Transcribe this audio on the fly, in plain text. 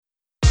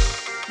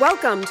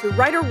Welcome to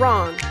Right or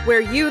Wrong, where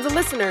you, the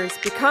listeners,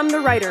 become the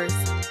writers.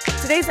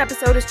 Today's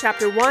episode is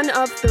Chapter 1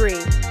 of 3.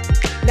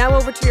 Now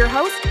over to your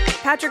host,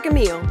 Patrick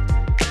Emile.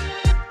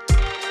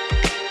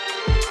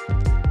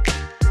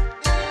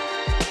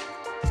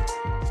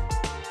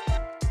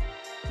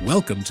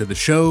 Welcome to the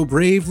show,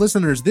 brave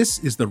listeners. This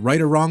is the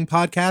Right or Wrong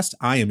podcast.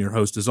 I am your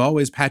host, as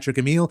always, Patrick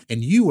Emile,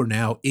 and you are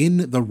now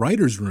in the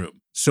writer's room.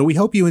 So we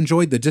hope you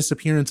enjoyed the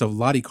disappearance of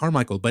Lottie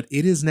Carmichael, but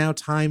it is now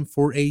time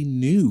for a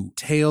new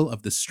tale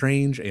of the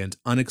strange and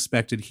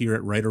unexpected here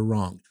at Right or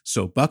Wrong.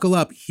 So buckle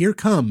up. Here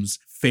comes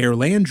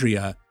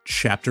Fairlandria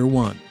Chapter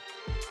 1.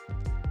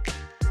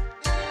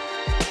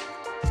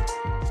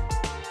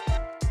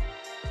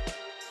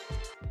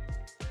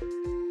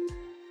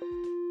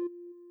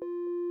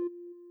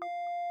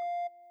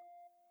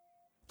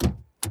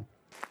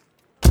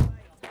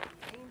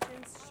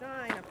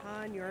 Shine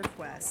upon your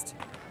quest.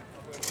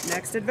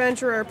 Next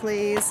adventurer,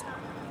 please.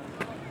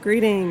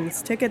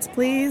 Greetings. Tickets,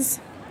 please.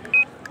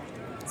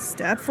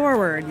 Step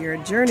forward. Your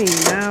journey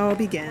now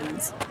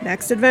begins.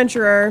 Next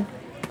adventurer.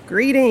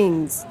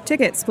 Greetings.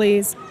 Tickets,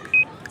 please.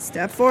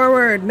 Step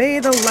forward. May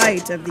the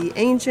light of the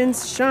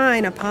ancients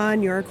shine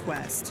upon your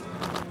quest.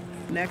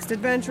 Next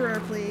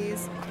adventurer,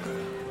 please.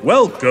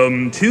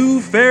 Welcome to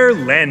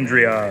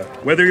Fairlandria.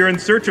 Whether you're in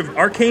search of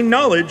arcane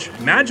knowledge,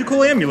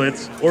 magical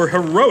amulets, or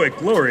heroic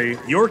glory,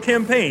 your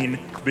campaign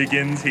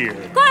begins here.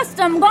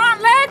 Custom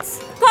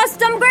gauntlets,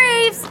 custom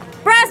greaves,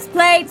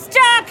 breastplates,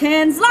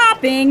 jerkins,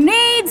 lopping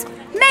needs.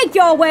 Make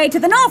your way to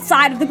the north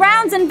side of the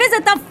grounds and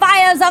visit the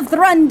fires of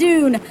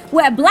Thrundoon,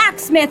 where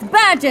blacksmith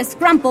Burgess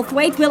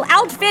Grumplethwaite will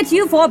outfit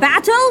you for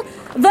battle,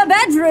 the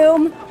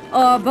bedroom,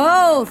 or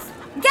both.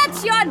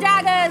 Get your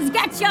daggers,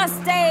 get your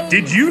staves.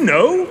 Did you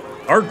know?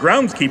 Our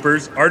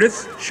groundskeepers,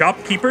 artists,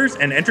 shopkeepers,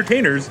 and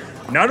entertainers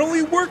not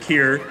only work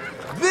here,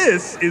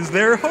 this is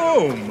their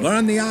home.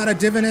 Learn the art of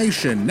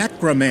divination,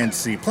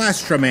 necromancy,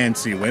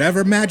 plastromancy,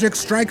 whatever magic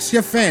strikes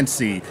your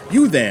fancy.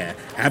 You there,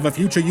 have a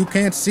future you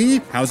can't see?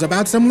 How's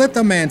about some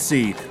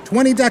lithomancy?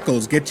 20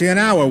 decals get you an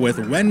hour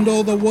with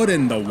Wendell the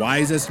Wooden, the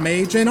wisest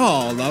mage in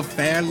all of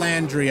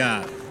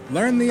Fairlandria.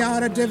 Learn the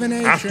art of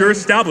divination. After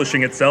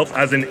establishing itself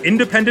as an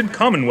independent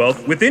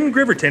commonwealth within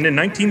Griverton in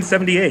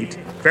 1978,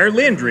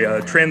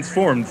 Fairlandria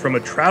transformed from a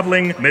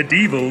traveling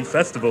medieval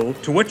festival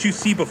to what you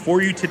see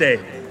before you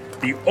today.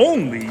 The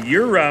only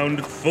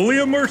year-round, fully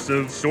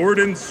immersive sword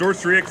and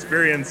sorcery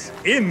experience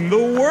in the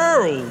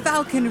world.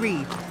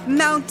 Falconry,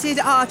 mounted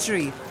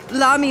archery,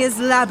 Lamia's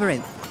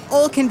Labyrinth,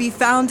 all can be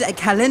found at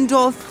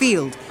Kalendor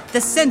Field,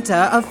 the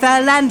center of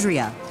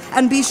Fairlandria.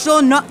 And be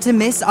sure not to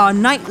miss our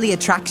nightly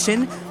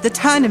attraction, the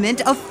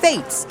Tournament of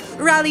Fates.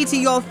 Rally to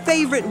your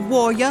favorite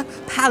warrior,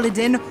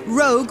 paladin,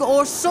 rogue,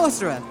 or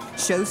sorcerer.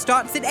 Show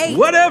starts at 8.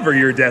 Whatever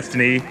your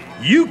destiny,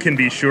 you can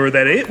be sure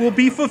that it will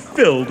be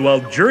fulfilled while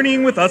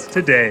journeying with us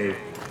today.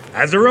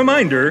 As a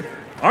reminder,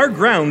 our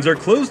grounds are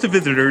closed to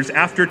visitors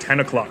after 10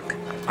 o'clock.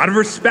 Out of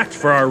respect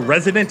for our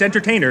resident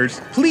entertainers,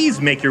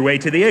 please make your way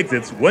to the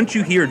exits once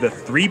you hear the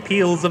 3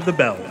 peals of the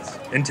bells.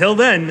 Until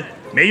then,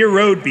 may your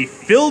road be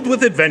filled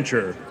with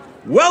adventure.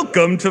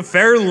 Welcome to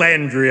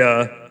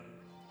Fairlandria.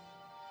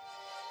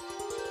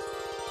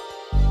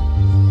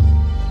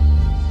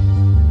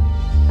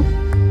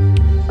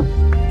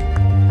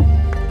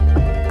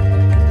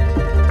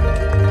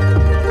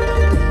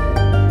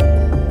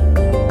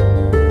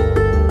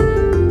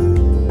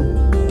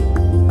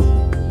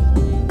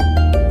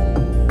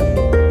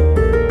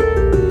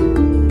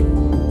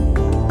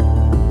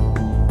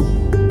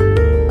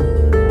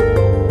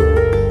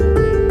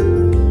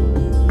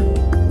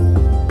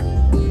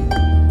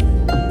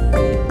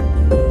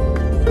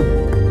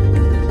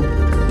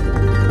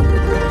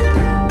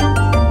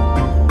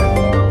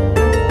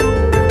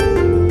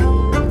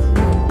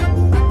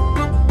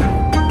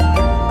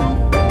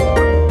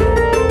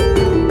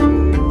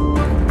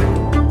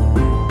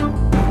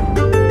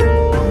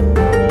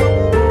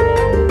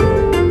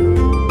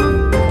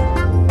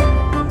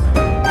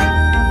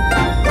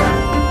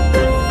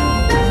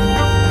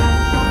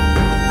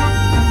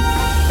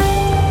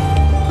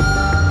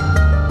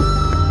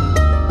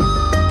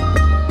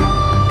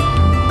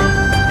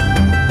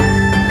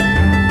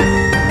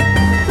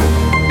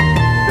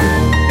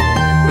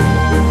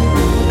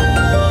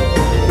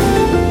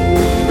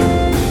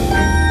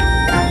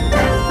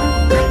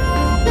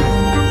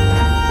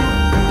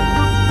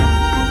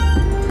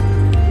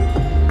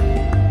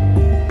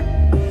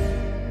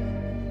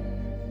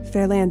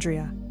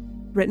 Fairlandria,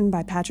 written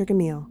by Patrick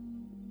Emile.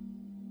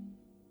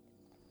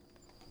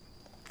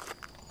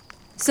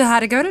 So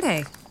how'd it go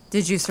today?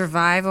 Did you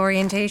survive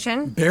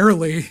orientation?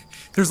 Barely.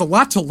 There's a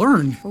lot to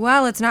learn.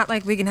 Well, it's not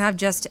like we can have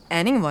just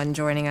anyone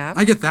joining up.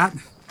 I get that.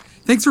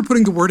 Thanks for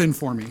putting the word in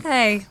for me.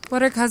 Hey,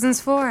 what are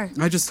cousins for?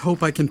 I just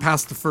hope I can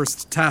pass the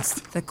first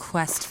test. The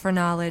quest for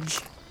knowledge.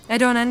 I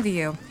don't envy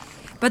you.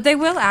 But they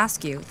will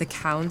ask you, the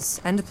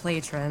counts and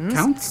patrons.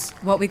 Counts?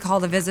 What we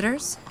call the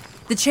visitors.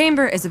 The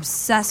chamber is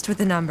obsessed with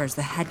the numbers,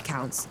 the head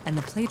counts, and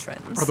the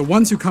patrons. Are the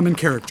ones who come in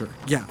character.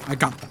 Yeah, I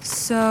got that.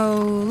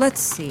 So, let's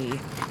see.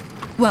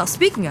 Well,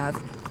 speaking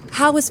of,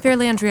 How was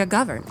Fairlandria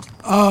governed?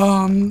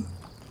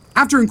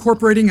 After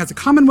incorporating as a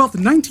Commonwealth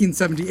in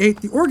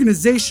 1978, the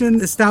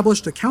organization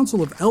established a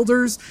Council of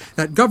Elders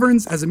that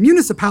governs as a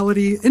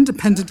municipality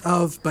independent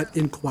of, but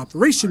in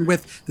cooperation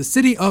with, the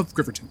city of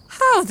Griverton.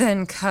 Oh,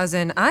 then,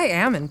 cousin, I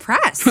am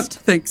impressed.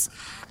 Thanks.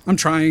 I'm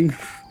trying.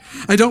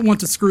 I don't want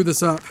to screw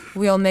this up.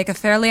 We'll make a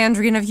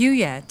Fairlandrian of you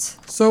yet.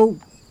 So,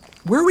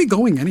 where are we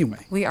going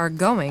anyway? We are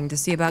going to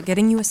see about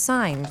getting you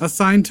assigned.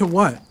 Assigned to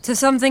what? To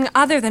something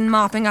other than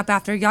mopping up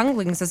after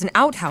younglings as an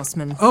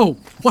outhouseman. Oh,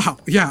 wow.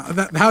 Yeah,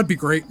 that would be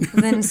great.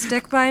 Then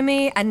stick by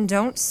me and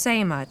don't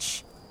say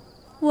much.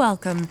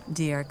 Welcome,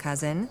 dear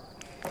cousin,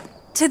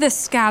 to the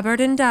Scabbard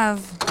and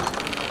Dove.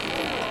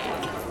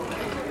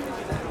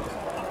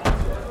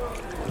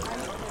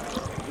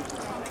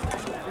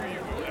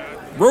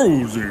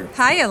 Rosie.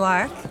 Hiya,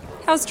 Lark.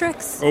 How's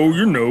tricks? Oh,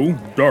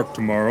 dark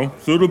tomorrow,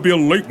 so it'll be a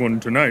late one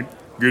tonight.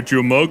 Get you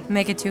a mug?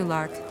 Make it 2,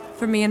 Lark.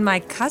 For me and my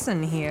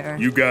cousin here.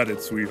 You got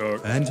it,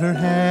 sweetheart. And her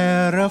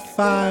hair a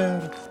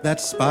fire that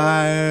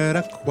spired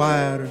a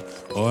choir,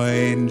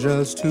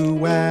 angels to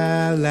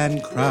wail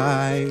and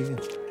cry.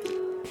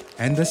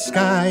 And the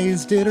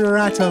skies did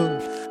rattle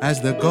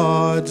as the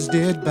gods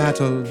did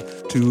battle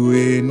to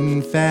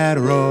win fair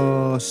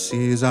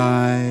Rosie's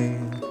eye.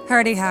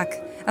 Hurdy huck.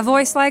 A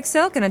voice like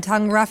silk and a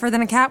tongue rougher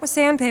than a cat with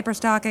sandpaper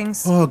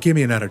stockings. Oh, give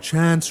me another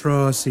chance,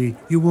 Rosie.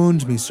 You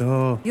wound me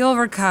so. You'll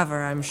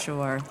recover, I'm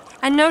sure.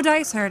 And no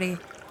dice, Hurdy.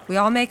 We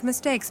all make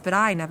mistakes, but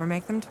I never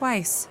make them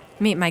twice.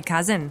 Meet my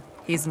cousin.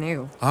 He's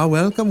new. Ah,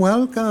 welcome,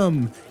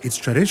 welcome. It's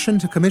tradition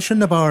to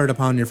commission a bard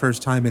upon your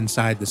first time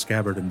inside the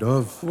Scabbard and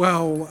Dove.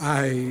 Well,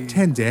 10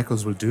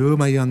 decals will do,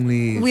 my young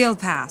liege. We'll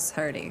pass,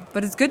 Hurdy.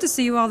 But it's good to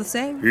see you all the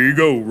same. Here you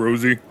go,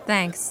 Rosie.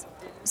 Thanks.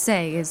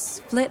 Say,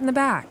 is Flit in the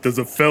back? Does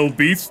a fell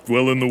beast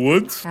dwell in the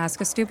woods?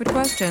 Ask a stupid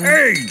question.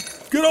 Hey!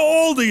 Get a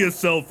hold of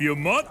yourself, you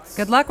mutts!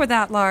 Good luck with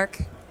that,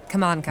 Lark.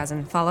 Come on,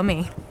 cousin, follow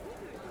me.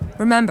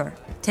 Remember,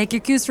 take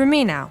your cues from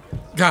me now.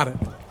 got it.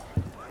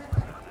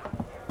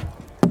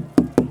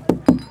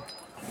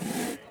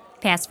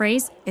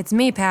 Passphrase? It's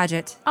me,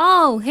 Paget.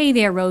 Oh, hey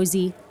there,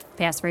 Rosie.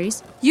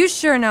 Passphrase? You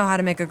sure know how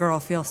to make a girl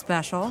feel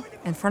special.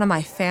 In front of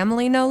my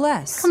family, no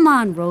less. Come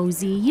on,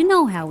 Rosie. You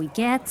know how he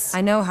gets.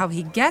 I know how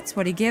he gets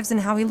what he gives and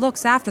how he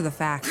looks after the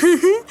fact.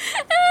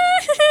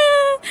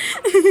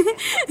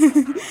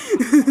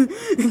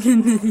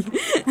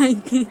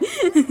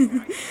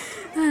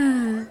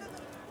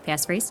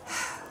 Passphrase?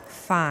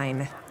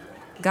 Fine.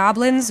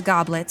 Goblins,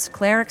 goblets,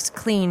 clerics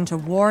clean to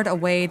ward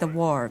away the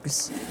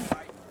wargs.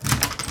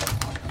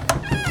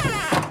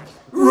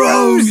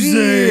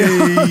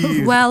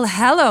 Rosie! Well,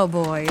 hello,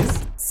 boys.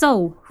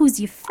 So, who's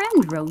your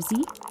friend,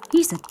 Rosie?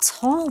 He's a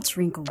tall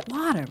drink of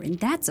water, and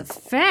that's a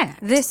fact.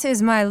 This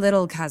is my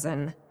little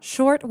cousin,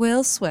 Short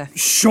Will Swift.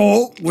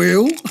 Short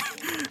Will?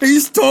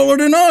 He's taller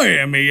than I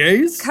am, he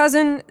is.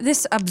 Cousin,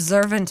 this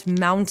observant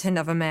mountain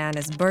of a man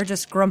is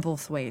Burgess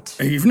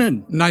Grumplethwaite.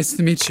 Evening. Nice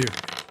to meet you.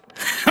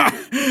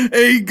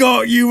 He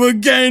got you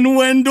again,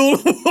 Wendell.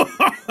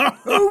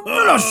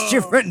 Lost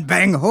your friend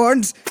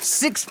Banghorns.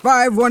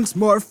 6'5" once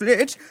more,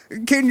 Flit.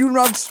 Can you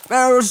not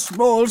spare a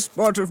small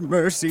spot of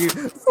mercy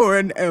for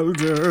an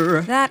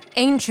elder? That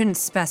ancient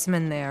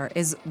specimen there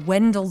is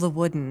Wendell the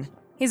Wooden.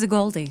 He's a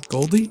Goldie.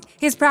 Goldie?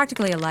 He's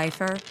practically a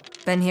lifer.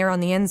 Been here on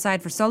the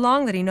inside for so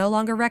long that he no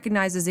longer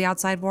recognizes the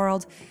outside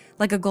world.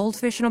 Like a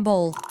goldfish in a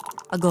bowl.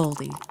 A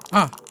Goldie.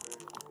 Ah,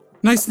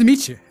 nice to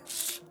meet you.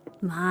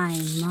 My,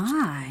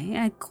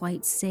 I'd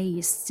quite say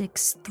you're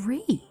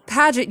 6'3".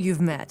 Paget you've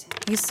met.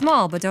 He's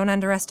small, but don't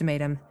underestimate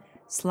him.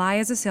 Sly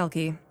as a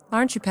silky.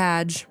 Aren't you,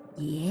 Padge?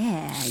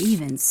 Yeah,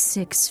 even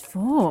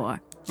 6'4".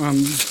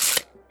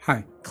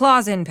 Hi.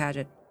 Claws in,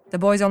 Paget. The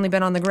boy's only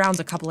been on the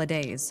grounds a couple of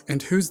days.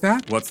 And who's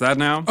that? What's that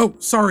now? Oh,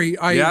 sorry,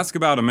 You ask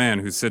about a man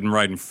who's sitting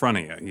right in front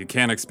of you. You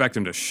can't expect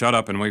him to shut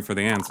up and wait for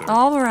the answer.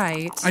 All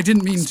right. I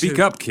didn't mean to... Speak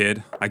up,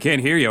 kid. I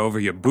can't hear you over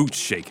your boots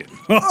shaking.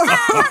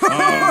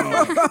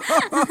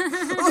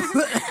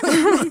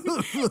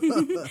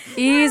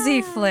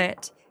 Easy,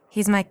 Flit.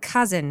 He's my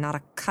cousin, not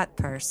a cut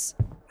purse.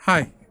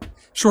 Hi.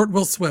 Short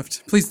Will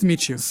Swift. Pleased to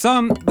meet you.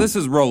 Son, this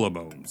is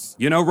Rollerbones.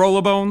 You know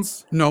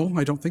Rollerbones? No,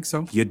 I don't think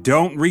so. You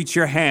don't reach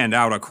your hand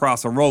out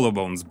across a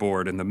Rollerbones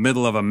board in the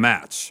middle of a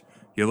match.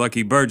 You're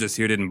lucky Burgess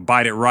here didn't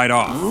bite it right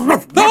off.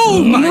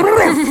 Oh my!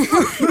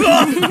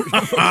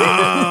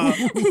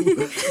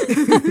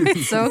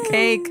 It's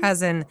okay,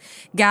 cousin.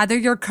 Gather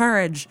your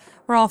courage.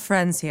 We're all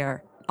friends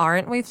here.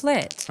 Aren't we,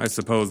 Flit? I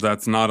suppose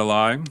that's not a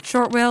lie.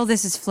 Short Will,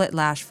 this is Flit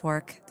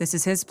Lashfork. This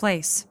is his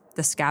place,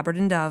 the Scabbard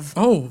and Dove.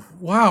 Oh,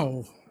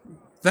 wow.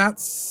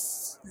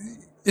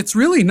 It's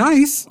really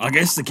nice. I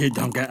guess the kid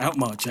don't get out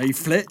much, eh,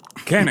 Flit?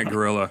 Can it,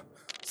 Gorilla?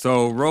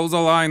 So,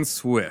 Rosaline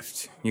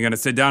Swift, you gonna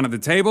sit down at the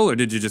table, or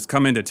did you just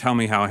come in to tell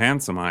me how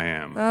handsome I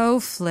am? Oh,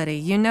 Flitty,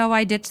 you know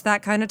I ditched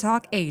that kind of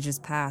talk ages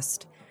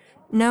past.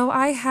 No,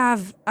 I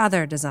have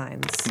other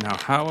designs. Now,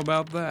 how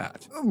about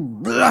that?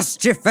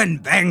 Blustiff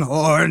and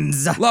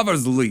banghorns.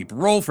 Lover's Leap,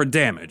 roll for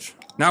damage.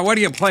 Now, what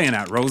are you playing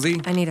at, Rosie?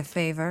 I need a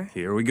favor.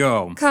 Here we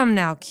go. Come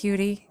now,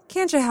 cutie.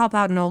 Can't you help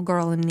out an old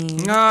girl in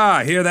need?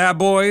 Ah, hear that,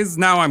 boys?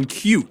 Now I'm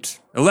cute.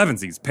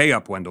 11sies, pay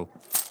up, Wendell.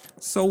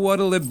 So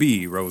what'll it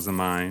be,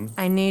 Rosamine?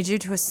 I need you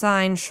to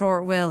assign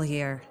Short Will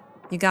here.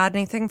 You got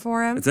anything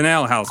for him? It's an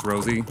alehouse,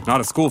 Rosie,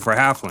 not a school for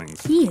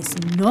halflings. He is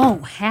no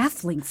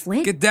halfling,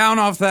 Flick. Get down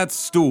off that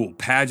stool,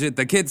 Paget.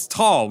 The kid's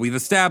tall. We've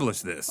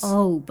established this.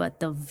 Oh,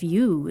 but the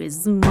view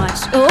is much...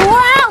 Oh,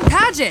 wow!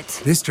 Paget!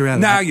 Mr.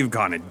 Allen. Now you've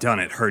gone and done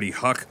it, Hurdy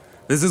Huck.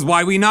 This is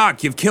why we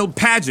knock. You've killed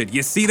Paget.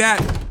 You see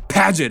that?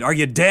 Paget, are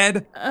you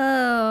dead?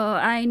 Oh,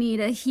 I need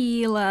a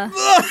healer.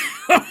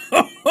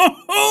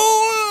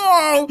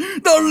 Oh,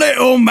 the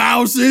little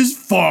mouse is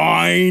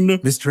fine.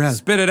 Mr. Allen.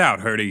 Spit it out,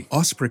 Hurdy.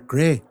 Ospric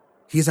Grey.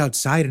 He's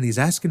outside and he's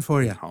asking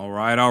for you. All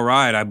right.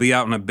 I'll be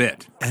out in a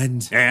bit.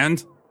 And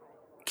And?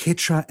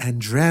 Kitra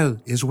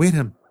Andrell is with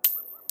him.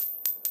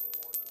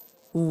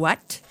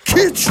 What?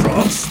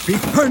 Kitra, speak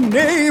her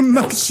name.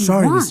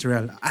 Sorry, Mr.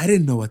 Allen. I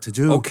didn't know what to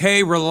do.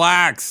 Okay,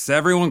 relax.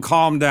 Everyone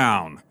calm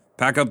down.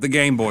 Pack up the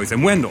Game Boys.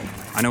 And Wendell,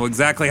 I know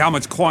exactly how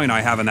much coin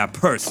I have in that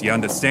purse, you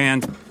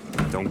understand?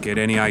 Don't get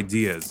any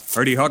ideas.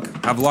 Hurdy Huck,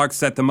 have Lark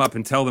set them up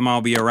and tell them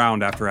I'll be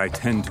around after I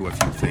tend to a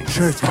few things.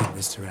 Sure thing,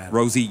 Mr. Allen.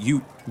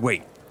 Rosie,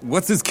 wait.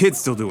 What's this kid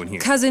still doing here?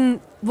 Cousin,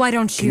 why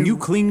don't you... Can you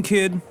clean,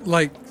 kid?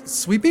 Like,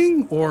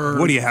 sweeping, or...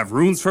 What do you have,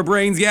 runes for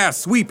brains? Yeah,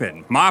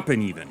 sweeping,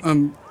 mopping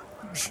even.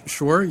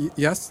 Sure,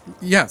 yes,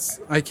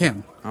 I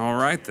can. All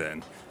right,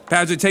 then.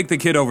 Paget, take the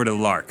kid over to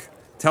Lark.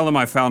 Tell him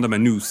I found him a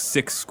new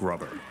six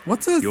scrubber.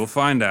 What's a... You'll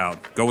find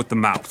out. Go with the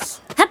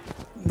mouse.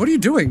 What are you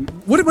doing?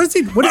 What is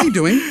he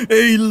doing?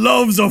 He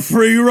loves a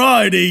free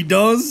ride, he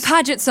does.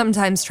 Paget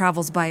sometimes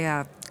travels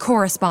by,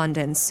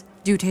 correspondence.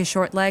 Due to his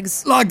short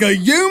legs. Like a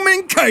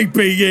human cape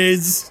he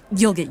is.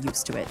 You'll get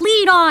used to it.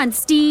 Lead on,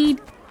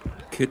 Steed.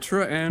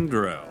 Kitra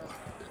Andrell.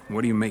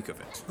 What do you make of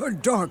it? The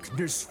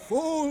darkness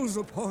falls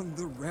upon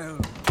the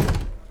realm.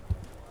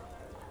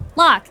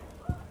 Lock.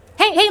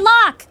 Hey,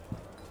 Lock!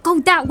 Go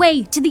that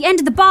way, to the end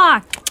of the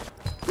bar.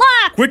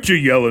 Lock! Quit your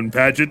yelling,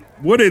 Paget.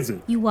 What is it?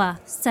 You,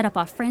 set up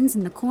our friends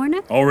in the corner?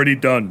 Already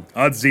done.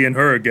 Oddsy and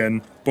her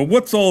again. But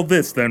what's all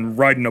this, then,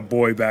 riding a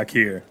boy back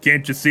here?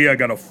 Can't you see I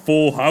got a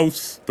full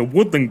house? The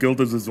Woodland Guild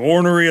is as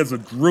ornery as a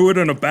druid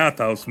in a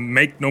bathhouse,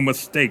 make no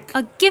mistake.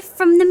 A gift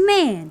from the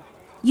man.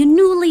 Your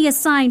newly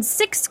assigned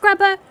six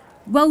scrubber,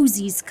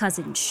 Rosie's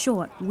cousin,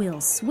 Short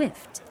Will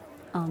Swift.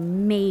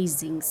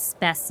 Amazing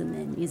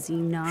specimen, is he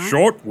not?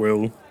 Short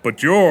Will,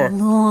 but you're...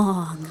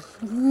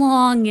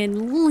 Long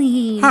and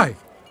lean. Hi,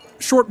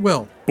 Short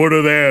Will. Put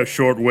her there,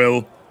 Short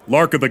Will.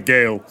 Lark of the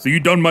Gale. So you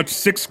done much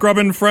six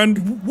scrubbing,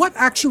 friend? What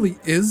actually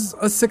is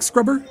a six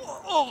scrubber?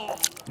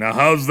 Now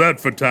how's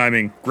that for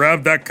timing?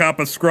 Grab that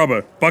copper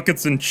scrubber.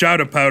 Buckets and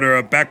chowder powder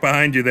are back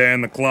behind you there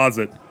in the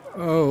closet.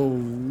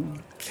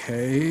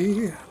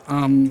 Okay.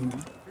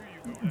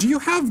 Do you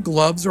have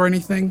gloves or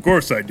anything? Of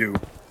course I do.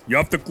 You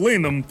have to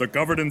clean them. They're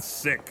covered in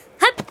sick.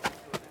 Hup.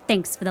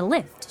 Thanks for the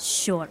lift,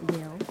 Short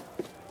Will.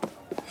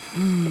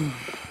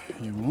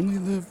 You only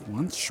live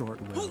once,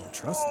 Short Will.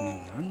 Trust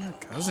me, I'm your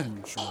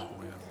cousin, Short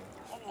Will.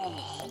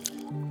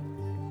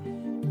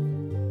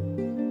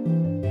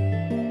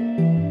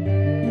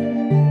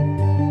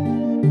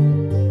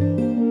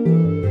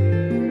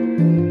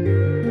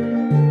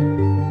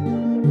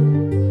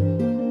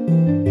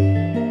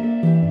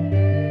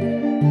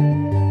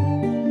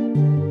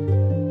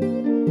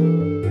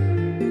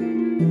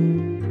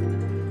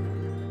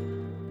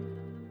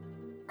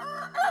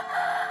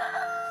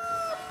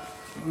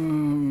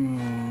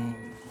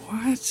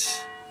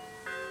 What?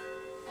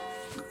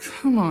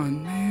 Come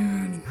on,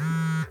 man.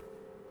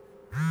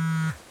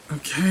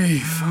 Okay,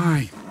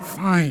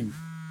 fine.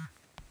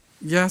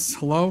 Yes,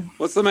 hello?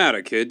 What's the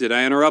matter, kid? Did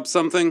I interrupt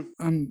something?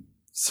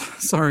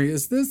 Sorry,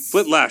 is this...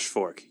 Flit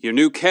Lashfork, your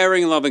new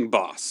caring, loving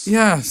boss.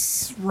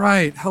 Yes,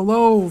 right.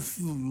 Hello,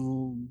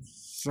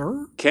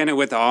 sir? Can it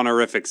with the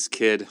honorifics,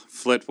 kid.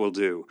 Flit will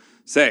do.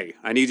 Say,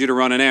 I need you to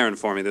run an errand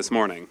for me this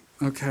morning.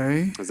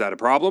 Okay. Is that a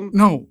problem?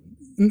 No,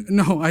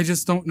 I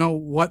just don't know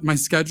what my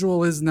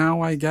schedule is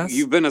now, I guess.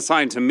 You've been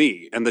assigned to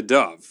me and the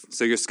Dove,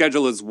 so your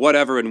schedule is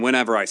whatever and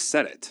whenever I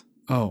set it.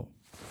 Oh,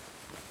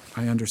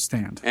 I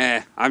understand.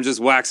 I'm just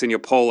waxing your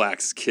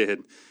poleaxe, kid.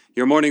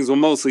 Your mornings will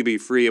mostly be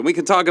free, and we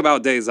can talk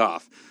about days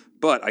off.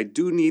 But I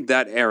do need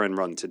that errand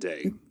run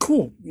today.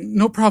 Cool,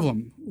 no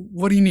problem.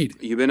 What do you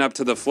need? You been up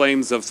to the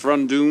Flames of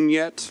Thrundoon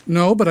yet?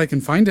 No, but I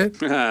can find it.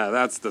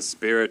 That's the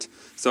spirit.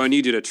 So I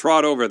need you to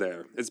trot over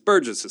there. It's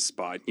Burgess's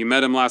spot. You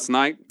met him last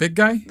night? Big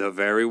guy? The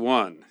very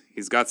one.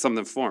 He's got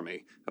something for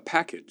me. A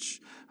package.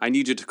 I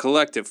need you to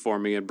collect it for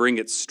me and bring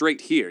it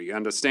straight here, you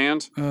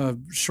understand?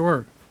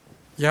 Sure.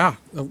 Yeah.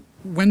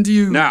 When do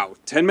you... Now,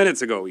 10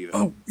 minutes ago even.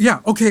 Oh, yeah,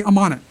 okay, I'm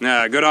on it.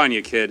 Good on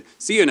you, kid.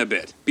 See you in a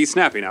bit. Be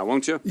snappy now,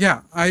 won't you?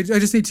 Yeah, I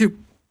just need to...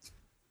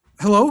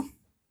 Hello?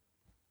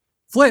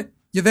 Flit,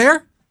 you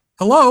there?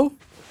 Hello?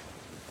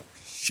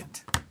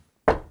 Shit.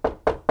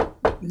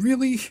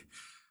 Really?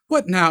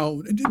 What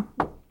now?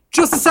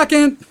 Just a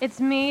second. It's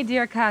me,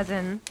 dear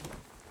cousin.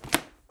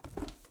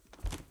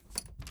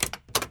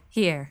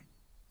 Here.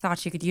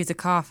 Thought you could use a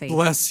coffee.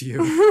 Bless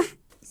you.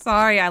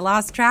 Sorry, I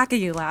lost track of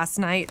you last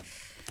night.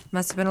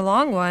 Must have been a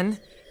long one.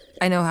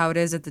 I know how it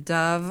is at the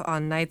Dove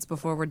on nights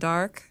before we're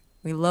dark.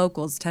 We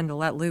locals tend to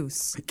let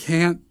loose. I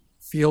can't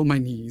feel my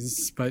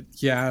knees, but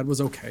yeah, it was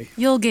okay.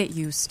 You'll get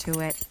used to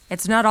it.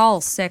 It's not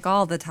all sick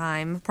all the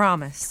time,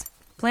 promise.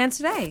 Plans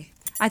today.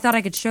 I thought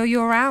I could show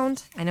you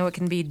around. I know it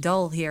can be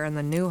dull here in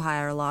the new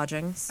hire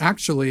lodgings.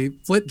 Actually,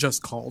 Flit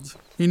just called.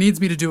 He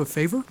needs me to do a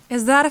favor?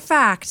 Is that a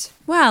fact?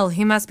 Well,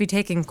 he must be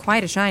taking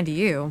quite a shine to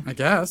you. I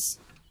guess.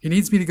 He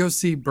needs me to go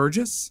see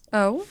Burgess?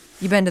 Oh?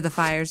 You been to the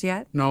fires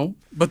yet? No,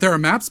 but there are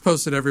maps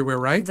posted everywhere,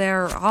 right?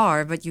 There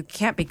are, but you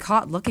can't be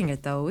caught looking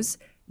at those.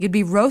 You'd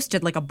be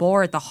roasted like a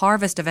boar at the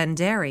harvest of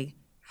Enderi.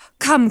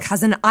 Come,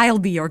 cousin, I'll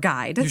be your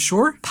guide. You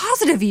sure?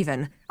 Positive,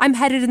 even. I'm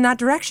headed in that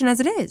direction as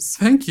it is.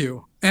 Thank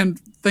you. And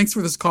thanks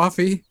for this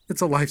coffee.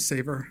 It's a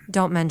lifesaver.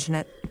 Don't mention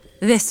it.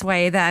 This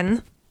way,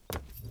 then.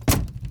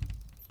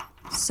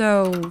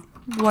 So,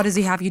 what does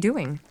he have you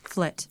doing,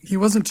 Flit? He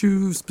wasn't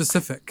too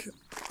specific.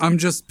 I'm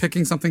just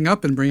picking something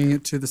up and bringing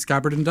it to the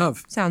Scabbard and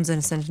Dove. Sounds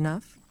innocent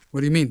enough.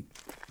 What do you mean?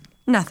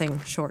 Nothing,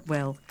 Short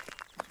Will.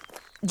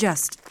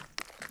 Just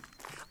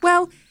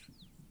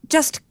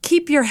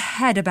keep your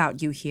head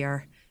about you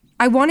here.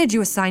 I wanted you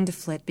assigned to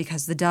Flit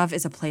because the Dove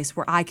is a place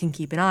where I can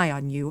keep an eye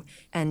on you,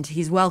 and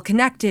he's well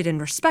connected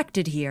and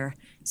respected here.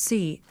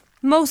 See,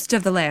 most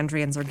of the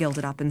Landrians are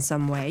gilded up in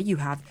some way. You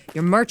have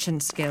your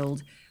Merchant's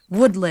Guild,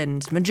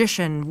 Woodland,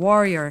 Magician,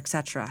 Warrior,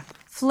 etc.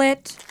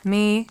 Flit,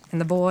 me,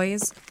 and the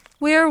boys,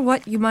 we're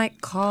what you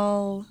might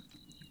call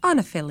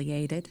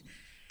unaffiliated.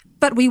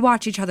 But we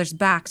watch each other's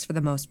backs for the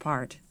most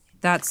part.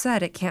 That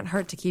said, it can't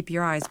hurt to keep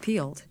your eyes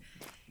peeled.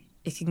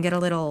 It can get a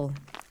little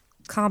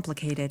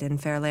complicated in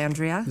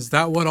Fairlandria. Is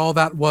that what all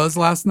that was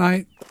last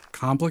night?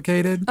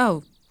 Complicated?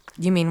 Oh,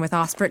 you mean with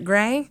Osprey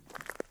Grey?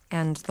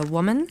 And the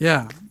woman?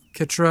 Yeah,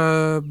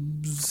 Kitra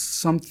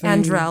something.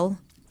 Andrel.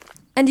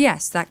 And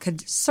yes, that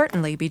could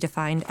certainly be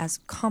defined as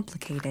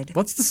complicated.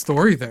 What's the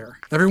story there?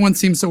 Everyone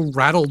seems so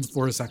rattled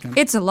for a second.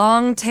 It's a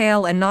long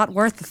tale and not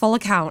worth the full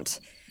account.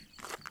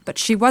 But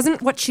she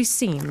wasn't what she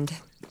seemed.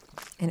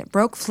 And it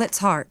broke Flit's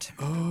heart.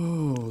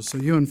 Oh, so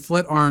you and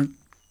Flit aren't...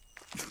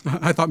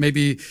 I thought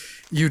maybe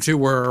you two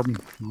were,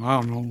 I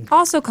don't know.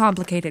 Also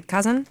complicated,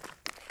 cousin.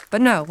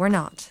 But no, we're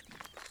not.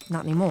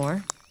 Not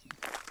anymore.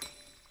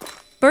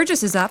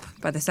 Burgess is up,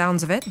 by the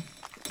sounds of it.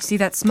 See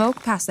that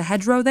smoke past the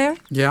hedgerow there?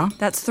 Yeah?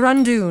 That's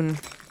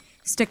Thrundoon.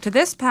 Stick to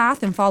this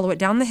path and follow it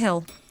down the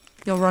hill.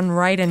 You'll run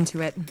right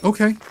into it.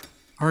 Okay.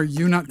 Are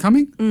you not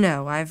coming?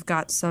 No, I've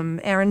got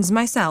some errands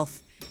myself.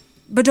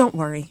 But don't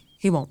worry,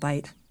 he won't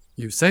bite.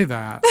 You say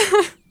that.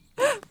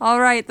 All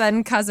right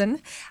then,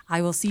 cousin.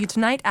 I will see you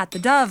tonight at the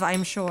Dove,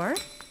 I'm sure.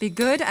 Be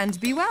good and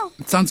be well.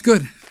 It sounds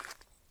good.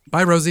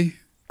 Bye, Rosie.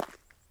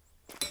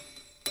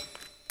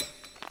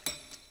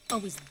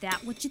 Oh, is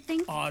that what you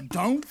think? I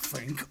don't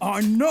think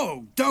I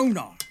know, don't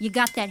I? You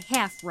got that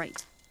half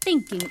right.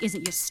 Thinking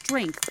isn't your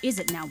strength, is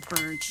it now,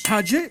 Burge?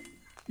 Padgett,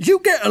 you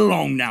get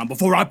along now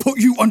before I put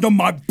you under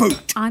my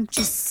boot. I'm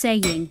just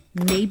saying,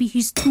 maybe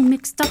he's too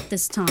mixed up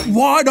this time.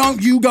 Why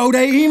don't you go to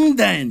him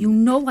then? You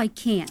know I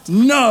can't.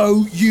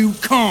 No, you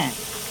can't.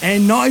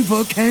 And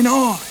neither can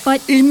I.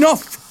 But...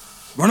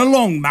 Enough! Run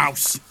along,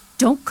 mouse.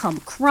 Don't come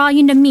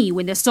crying to me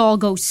when this all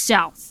goes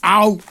south.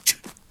 Out!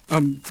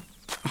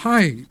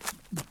 Hi,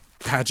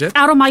 Padgett.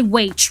 Out of my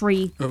way,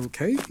 tree.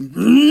 Okay.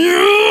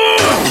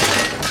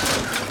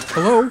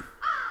 Hello?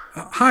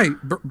 Hi,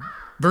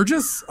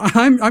 Burgess?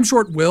 I'm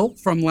Short Will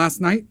from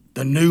last night.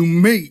 The new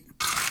meat.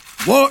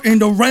 What in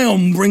the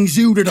realm brings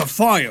you to the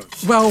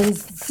fires? Well,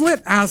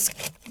 Flit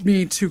asked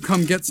me to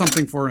come get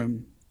something for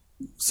him.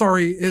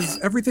 Sorry, is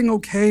everything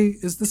okay?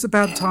 Is this a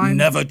bad time?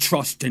 Never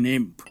trust an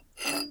imp.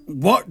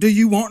 What do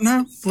you want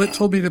now? Flit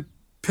told me to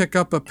pick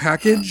up a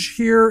package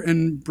here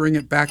and bring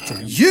it back to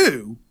him.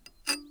 You?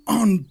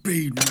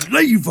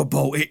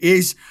 Unbelievable it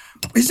is.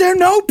 Is there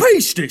no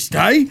peace this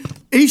day?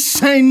 He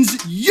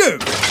sends you.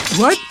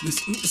 What?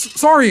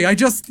 Sorry,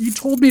 you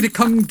told me to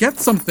come get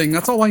something.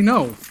 That's all I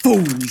know.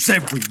 Fools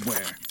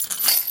everywhere.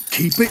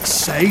 Keep it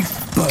safe,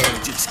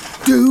 Burgess.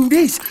 Do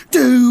this,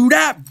 do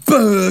that,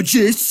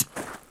 Burgess.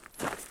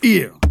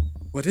 Here.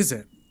 What is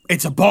it?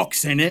 It's a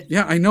box in it.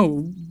 Yeah, I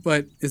know,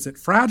 but is it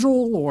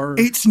fragile or...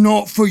 It's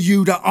not for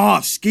you to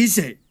ask, is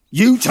it?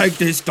 You take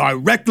this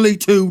directly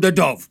to the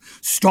Dove.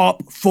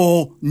 Stop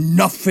for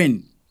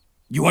nothing.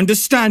 You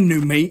understand, new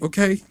meat?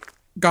 Okay,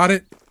 got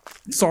it.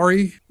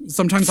 Sorry,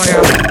 sometimes I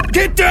have...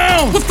 Get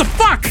down! What the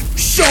fuck?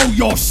 Show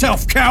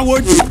yourself,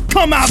 coward!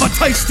 Come have a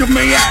taste of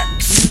me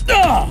axe!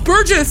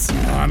 Burgess!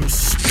 I'm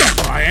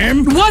stuck, I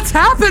am. What's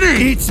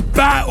happening? It's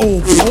battle,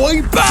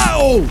 boy,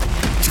 battle!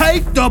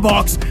 Take the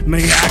box,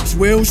 me axe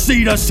will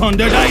see the sun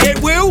today,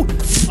 it will!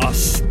 A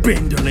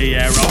spindly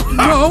arrow.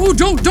 No,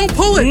 don't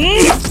pull it!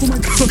 Oh my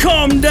God.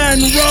 Come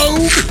then,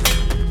 rogue!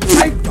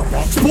 Take the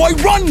box, boy,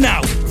 run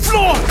now!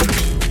 Fly!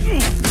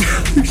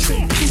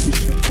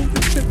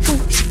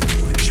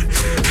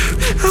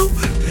 Help!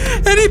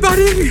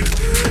 Anybody!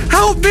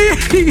 Help me!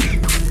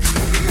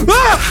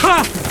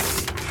 Ah!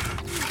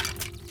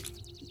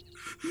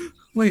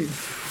 Wait.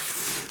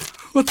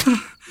 What the?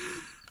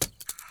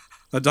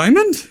 A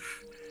diamond?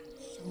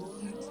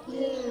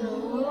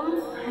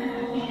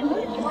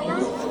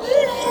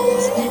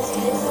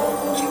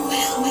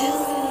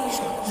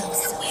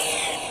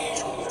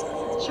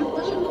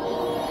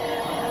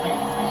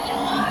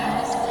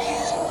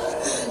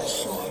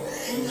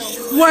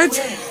 What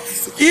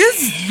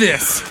is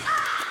this?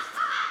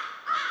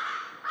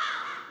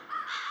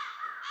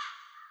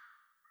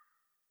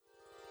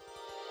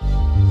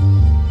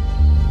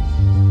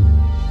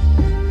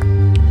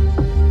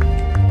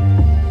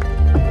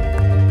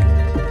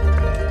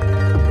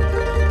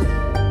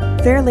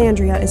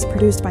 Fairlandria is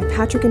produced by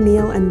Patrick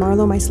Emile and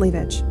Marlo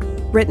Myslevich.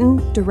 Written,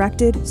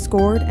 directed,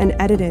 scored, and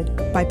edited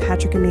by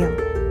Patrick Emile.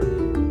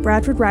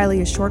 Bradford Riley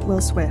as Short Will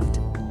Swift.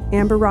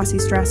 Amber Rossi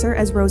Strasser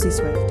as Rosie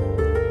Swift.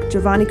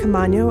 Giovanni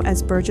Camagno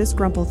as Burgess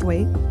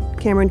Grumplethwaite.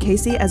 Cameron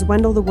Casey as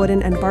Wendell the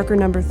Wooden and Barker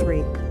No.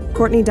 3.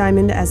 Courtney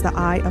Diamond as the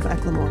Eye of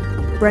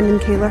Ecklemore. Brendan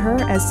Calaher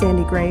as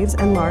Sandy Graves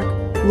and Lark.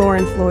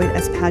 Lauren Floyd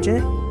as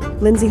Paget.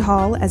 Lindsay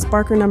Hall as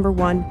Barker No.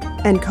 1.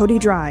 And Cody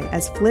Dry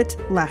as Flit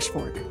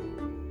Lashfork.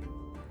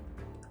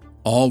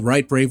 All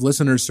right, brave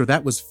listeners, so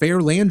that was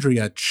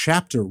Fairlandria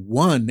Chapter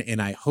 1,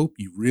 and I hope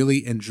you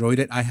really enjoyed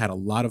it. I had a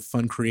lot of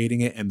fun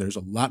creating it, and there's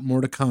a lot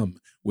more to come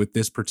with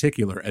this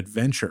particular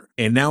adventure.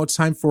 And now it's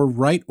time for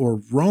Right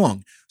or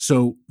Wrong.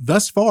 So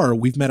thus far,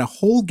 we've met a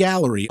whole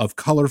gallery of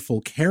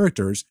colorful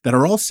characters that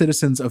are all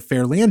citizens of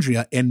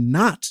Fairlandria and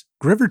not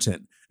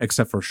Griverton,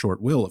 except for Short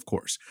Will, of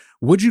course.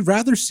 Would you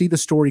rather see the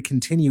story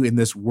continue in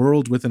this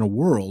world within a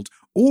world,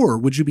 or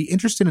would you be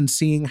interested in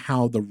seeing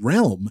how the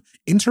realm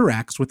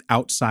interacts with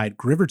outside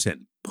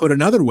Griverton? Put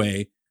another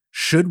way,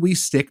 should we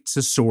stick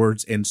to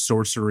swords and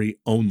sorcery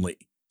only?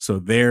 So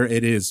there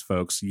it is,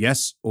 folks.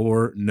 Yes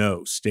or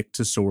no, stick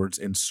to swords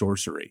and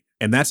sorcery.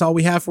 And that's all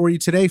we have for you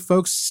today,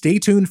 folks. Stay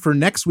tuned for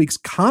next week's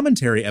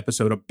commentary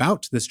episode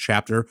about this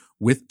chapter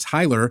with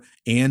Tyler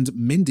and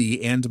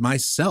Mindy and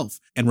myself.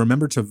 And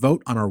remember to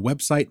vote on our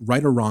website,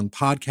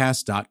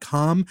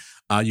 rightorwrongpodcast.com.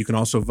 You can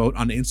also vote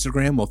on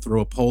Instagram. We'll throw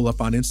a poll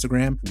up on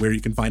Instagram where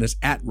you can find us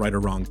at Right or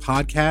Wrong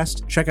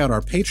Podcast. Check out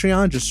our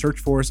Patreon. Just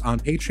search for us on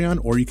Patreon,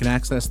 or you can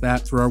access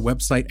that through our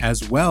website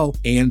as well.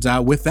 And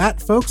with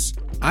that, folks,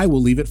 I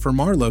will leave it for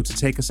Marlo to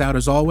take us out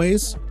as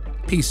always.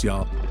 Peace,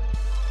 y'all.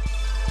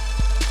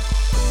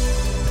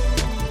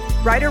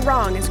 Right or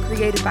Wrong is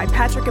created by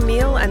Patrick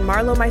Emile and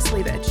Marlo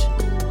Myslevich.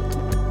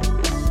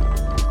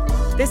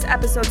 This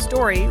episode's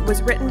story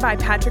was written by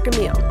Patrick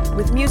Emile,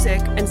 with music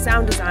and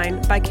sound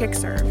design by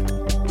Kickserve.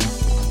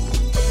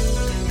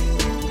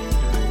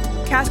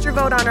 Cast your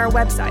vote on our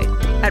website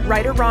at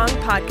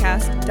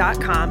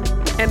rightorwrongpodcast.com,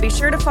 and be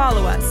sure to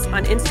follow us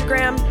on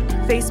Instagram,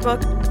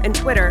 Facebook, and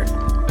Twitter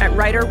at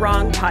Right or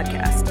Wrong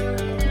Podcast.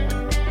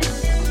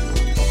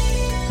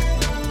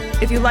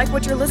 If you like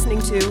what you're listening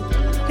to,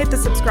 hit the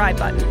subscribe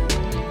button,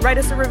 write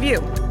us a review,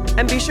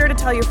 and be sure to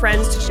tell your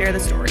friends to share the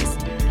stories.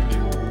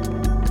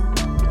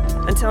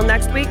 Until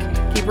next week,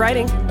 keep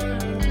writing.